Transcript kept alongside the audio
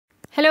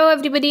Hello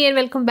everybody and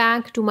welcome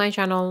back to my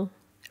channel.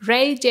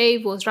 Ray J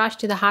was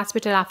rushed to the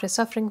hospital after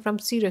suffering from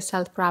serious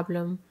health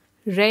problem.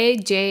 Ray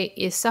J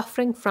is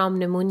suffering from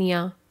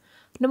pneumonia.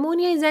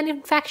 Pneumonia is an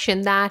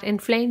infection that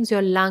inflames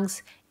your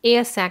lungs,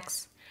 air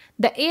sacs.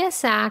 The air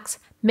sacs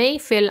may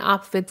fill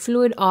up with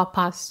fluid or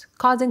pus,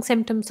 causing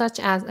symptoms such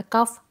as a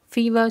cough,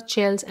 fever,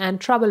 chills, and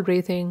trouble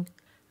breathing.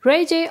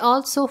 Ray J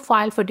also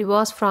filed for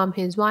divorce from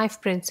his wife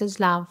Princess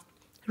Love.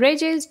 Ray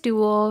J's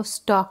divorce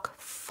doc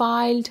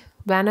filed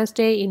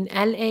Wednesday in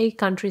LA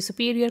County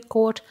Superior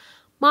Court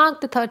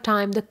marked the third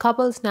time the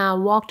couples now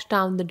walked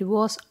down the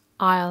divorce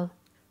aisle.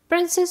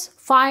 Princess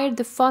fired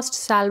the first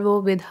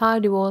salvo with her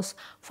divorce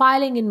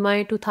filing in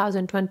May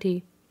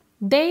 2020.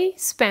 They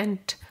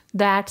spent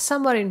that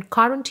summer in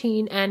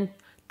quarantine and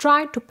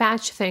tried to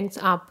patch things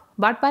up,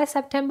 but by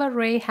September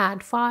Ray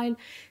had filed.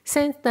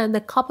 Since then,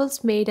 the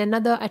couples made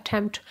another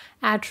attempt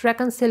at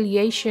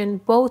reconciliation.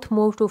 Both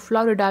moved to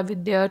Florida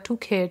with their two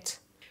kids.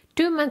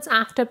 2 months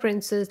after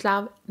Princess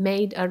Love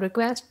made a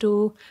request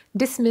to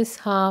dismiss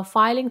her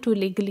filing to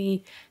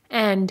legally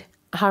end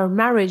her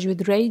marriage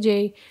with Ray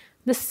J,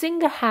 the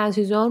singer has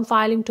his own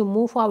filing to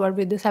move forward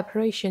with the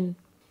separation.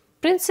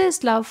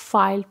 Princess Love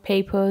filed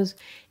papers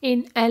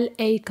in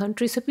LA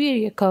County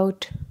Superior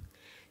Court.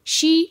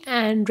 She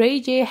and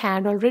Ray J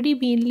had already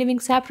been living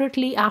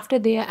separately after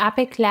their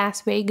epic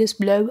Las Vegas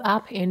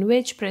blow-up in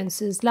which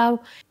Princess Love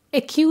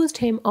accused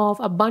him of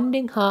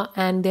abandoning her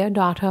and their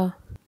daughter.